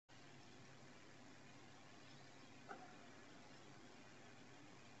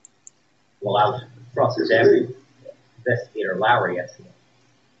Well, I was cross-examining Investigator Lowry yesterday.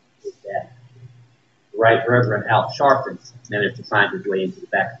 Is that Right Reverend Al Sharpton managed to find his way into the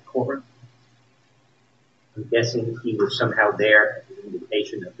back of the courtroom? I'm guessing he was somehow there at the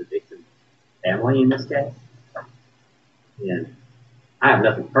invitation of the victim's family in this case. And I have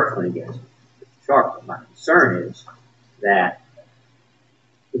nothing personally against Mr. Sharpton. My concern is that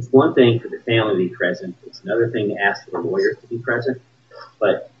it's one thing for the family to be present. It's another thing to ask for the lawyers to be present.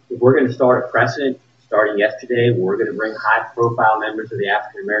 But if we're going to start a precedent starting yesterday, where we're going to bring high-profile members of the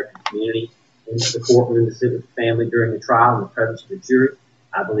African-American community into the courtroom to sit with the family during the trial in the presence of the jury,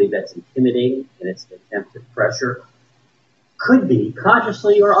 I believe that's intimidating, and it's an attempt to pressure, could be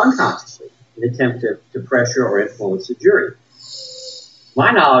consciously or unconsciously, an attempt to pressure or influence the jury.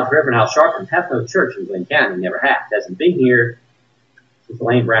 My knowledge, Reverend Al Sharpton has no church in Glenn County, never has. Hasn't been here since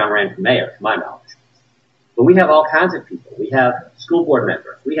Elaine Brown ran for mayor, to my knowledge. But we have all kinds of people. We have school board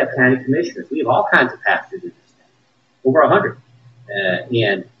members. We have county commissioners. We have all kinds of pastors in this state, over 100.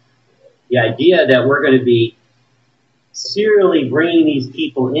 And the idea that we're going to be serially bringing these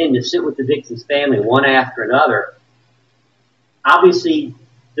people in to sit with the victim's family one after another, obviously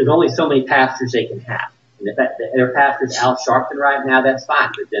there's only so many pastors they can have. And if their pastor's Al Sharpton right now, that's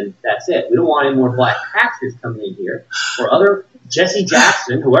fine, but then that's it. We don't want any more black pastors coming in here, or other Jesse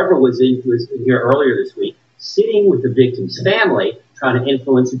Jackson, whoever was in here earlier this week, sitting with the victim's family, trying to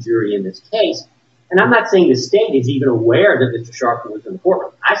influence a jury in this case. And I'm not saying the state is even aware that Mr. Sharpton was in the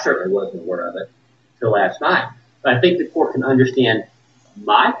courtroom. I certainly wasn't aware of it until last night. But I think the court can understand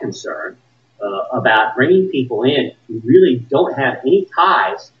my concern about bringing people in who really don't have any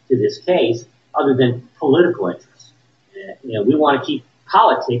ties to this case other than political interests. We want to keep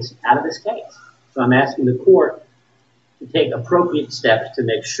politics out of this case. So I'm asking the court to take appropriate steps to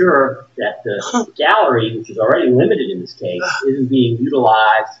make sure that the gallery, which is already limited in this case, isn't being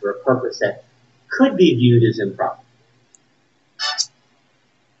utilized for a purpose that could be viewed as improper.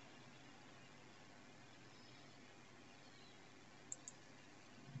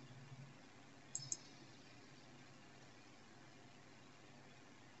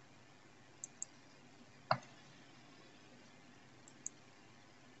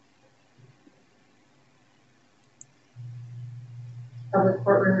 Public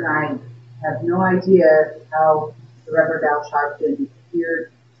courtroom, and I have no idea how the Reverend Al Sharpton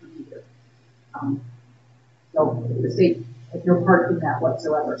appeared to be here. So the state had no part in that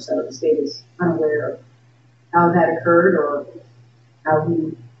whatsoever, so the state is unaware of how that occurred or how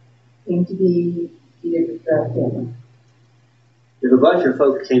he came to be seated with the family. If a bunch of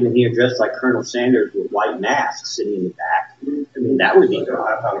folks came in here dressed like Colonel Sanders with white masks sitting in the back, I mean, that would be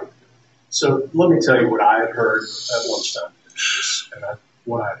good. So let me tell you what I had heard at lunchtime. And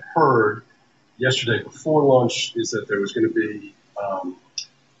what I'd heard yesterday before lunch is that there was going to be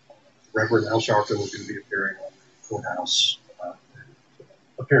Reverend Al Sharpton was going to be appearing on the courthouse,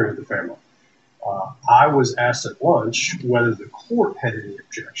 appearing with the family. I was asked at lunch whether the court had any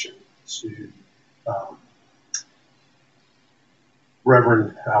objection to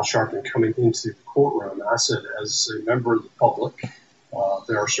Reverend Al Sharpton coming into the courtroom. And I said, as a member of the public,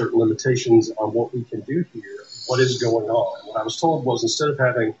 there are certain limitations on what we can do here. What is going on? And what I was told was, instead of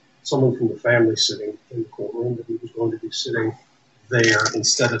having someone from the family sitting in the courtroom, that he was going to be sitting there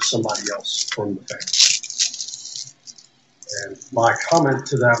instead of somebody else from the family. And my comment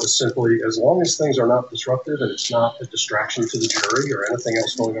to that was simply, as long as things are not disruptive and it's not a distraction to the jury or anything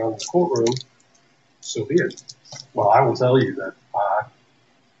else going on in the courtroom, so be it. Well, I will tell you that I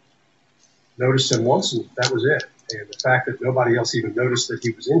noticed him once and that was it. And the fact that nobody else even noticed that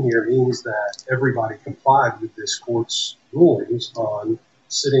he was in here means that everybody complied with this court's rulings on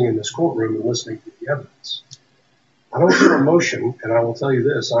sitting in this courtroom and listening to the evidence. I don't hear a motion, and I will tell you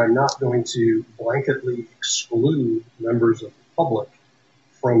this, I'm not going to blanketly exclude members of the public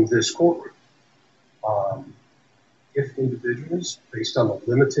from this courtroom. If individuals, based on the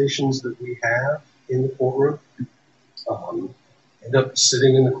limitations that we have in the courtroom, end up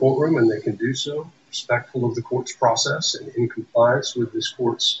sitting in the courtroom, and they can do so respectful of the court's process and in compliance with this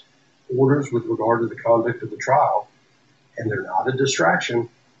court's orders with regard to the conduct of the trial, and they're not a distraction,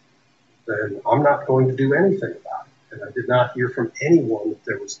 then I'm not going to do anything about it. And I did not hear from anyone that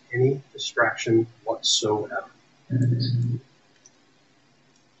there was any distraction whatsoever.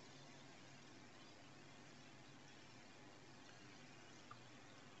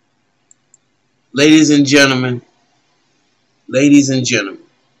 Ladies and gentlemen,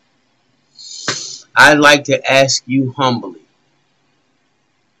 I'd like to ask you humbly,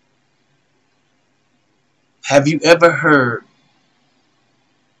 have you ever heard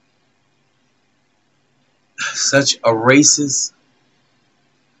such a racist,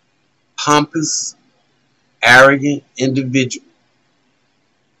 pompous, arrogant individual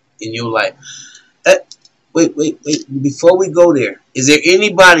in your life. Wait. Before we go there, is there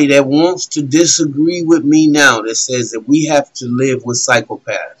anybody that wants to disagree with me now that says that we have to live with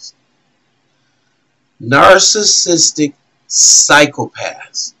psychopaths? Narcissistic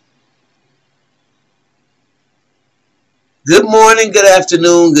psychopaths. Good morning, good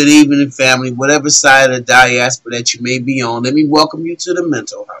afternoon, good evening, family, whatever side of the diaspora that you may be on. Let me welcome you to the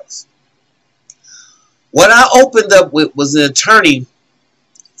Mental House. What I opened up with was an attorney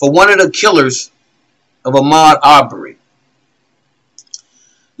for one of the killers of Ahmaud Arbery.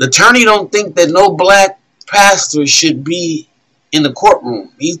 The attorney don't think that no black pastor should be in the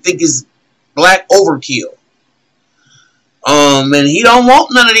courtroom. He think it's black overkill. And he don't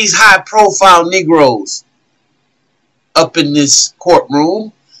want none of these high-profile Negroes up in this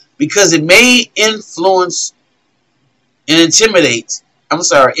courtroom because it may influence and intimidate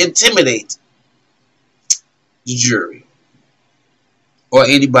the jury or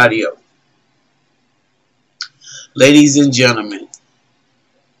anybody else. Ladies and gentlemen,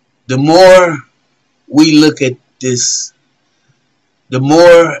 the more we look at this, the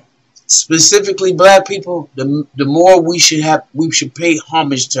more specifically black people, the more we should pay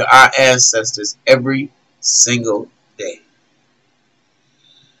homage to our ancestors every single day.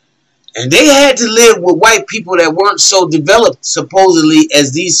 And they had to live with white people that weren't so developed, supposedly,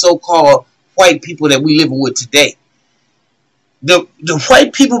 as these so-called white people that we living with today. The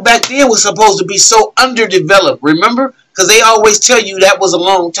white people back then were supposed to be so underdeveloped, remember? Because they always tell you that was a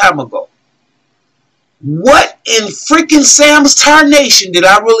long time ago. What in freaking Sam's tarnation did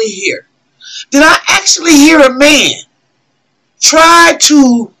I really hear? Did I actually hear a man try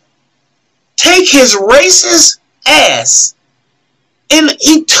to take his racist ass, and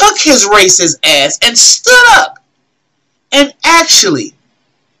he took his racist ass and stood up and actually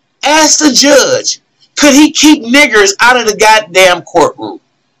asked the judge, could he keep niggers out of the goddamn courtroom?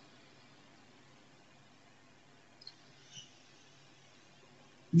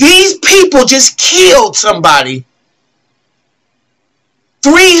 These people just killed somebody.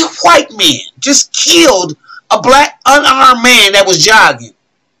 3 white men just killed a black unarmed man that was jogging.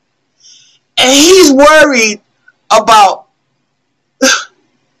 And he's worried about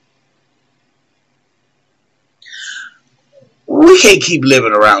we can't keep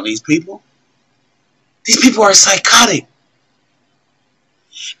living around these people. These people are psychotic.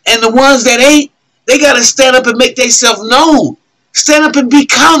 And the ones that ain't, they got to stand up and make themselves known. Stand up and be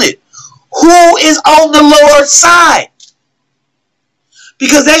counted. Who is on the Lord's side?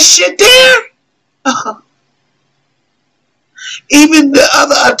 Because that shit there, even the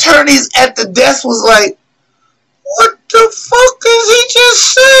other attorneys at the desk was like, what the fuck did he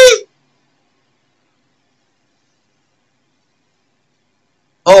just say?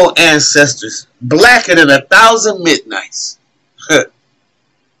 Oh, ancestors, blacker than 1,000 midnights.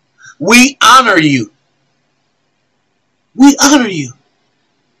 We honor you. We honor you.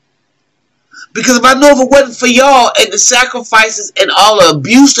 Because if I know if it wasn't for y'all and the sacrifices and all the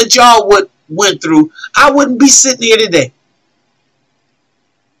abuse that y'all went through, I wouldn't be sitting here today.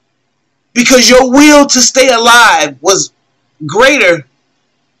 Because your will to stay alive was greater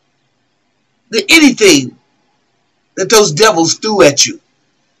than anything that those devils threw at you.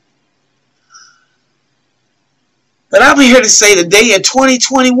 But I'm here to say today in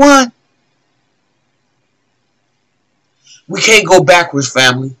 2021, we can't go backwards,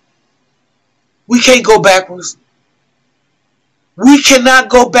 family. We can't go backwards. We cannot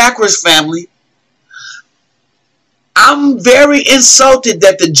go backwards, family. I'm very insulted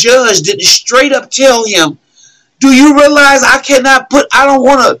that the judge didn't straight up tell him, do you realize I cannot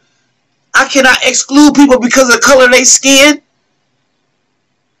exclude people because of the color of their skin?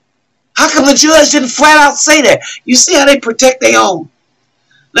 How come the judge didn't flat out say that? You see how they protect their own.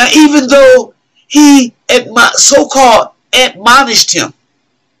 Now, even though he so-called admonished him,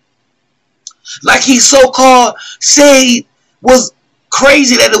 like he so-called said was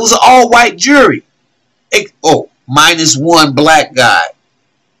crazy that it was an all-white jury. Minus one black guy.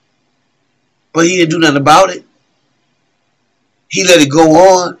 But he didn't do nothing about it. He let it go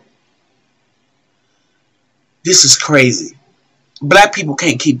on. This is crazy. Black people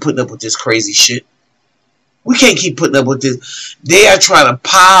can't keep putting up with this crazy shit. We can't keep putting up with this. They are trying to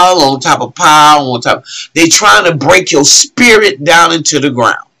pile on top of pile on top. They're trying to break your spirit down into the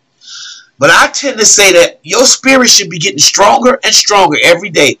ground. But I tend to say that your spirit should be getting stronger and stronger every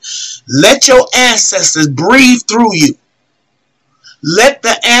day. Let your ancestors breathe through you. Let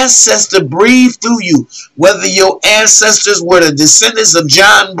the ancestor breathe through you. Whether your ancestors were the descendants of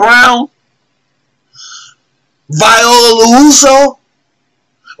John Brown, Viola LaRusso,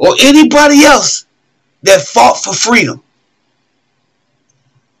 or anybody else that fought for freedom,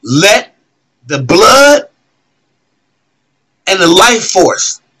 let the blood and the life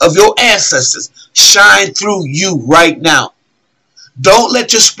force of your ancestors shine through you right now. Don't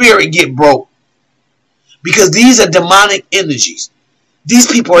let your spirit get broke, because these are demonic energies.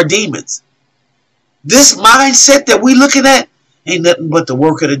 These people are demons. This mindset that we're looking at ain't nothing but the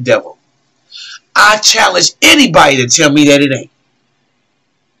work of the devil. I challenge anybody to tell me that it ain't.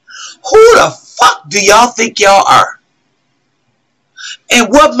 Who the fuck do y'all think y'all are? And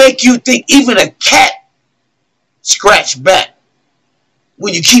what make you think even a cat scratch back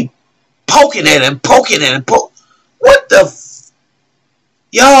when you keep poking at it and poking at it and poking? What the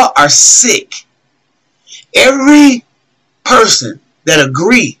y'all are sick. Every person that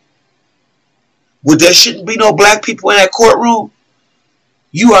agree with there shouldn't be no black people in that courtroom,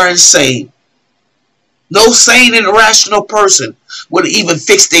 you are insane. No sane and rational person would even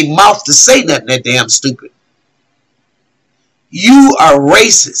fix their mouth to say nothing that damn stupid. You are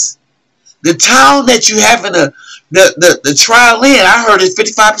racist. The town that you have in the trial in, I heard is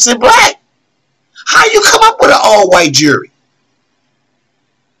 55% black. How you come up with an all-white jury?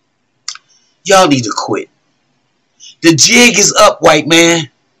 Y'all need to quit. The jig is up, white man.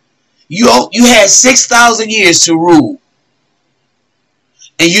 You had 6,000 years to rule,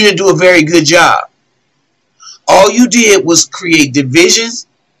 and you didn't do a very good job. All you did was create divisions.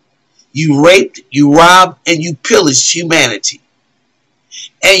 You raped, you robbed, and you pillaged humanity.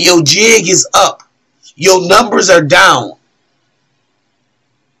 And your jig is up. Your numbers are down.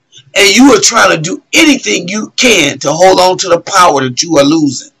 And you are trying to do anything you can to hold on to the power that you are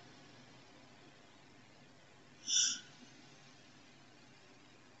losing.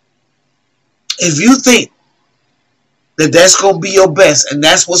 If you think that that's going to be your best and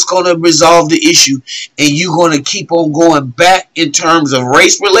that's what's going to resolve the issue, and you're going to keep on going back in terms of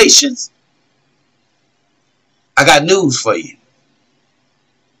race relations, I got news for you.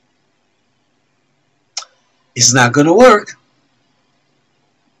 It's not going to work.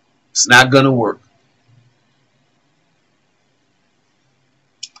 It's not going to work.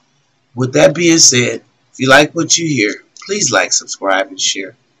 With that being said, if you like what you hear, please like, subscribe, and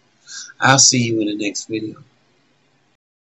share. I'll see you in the next video.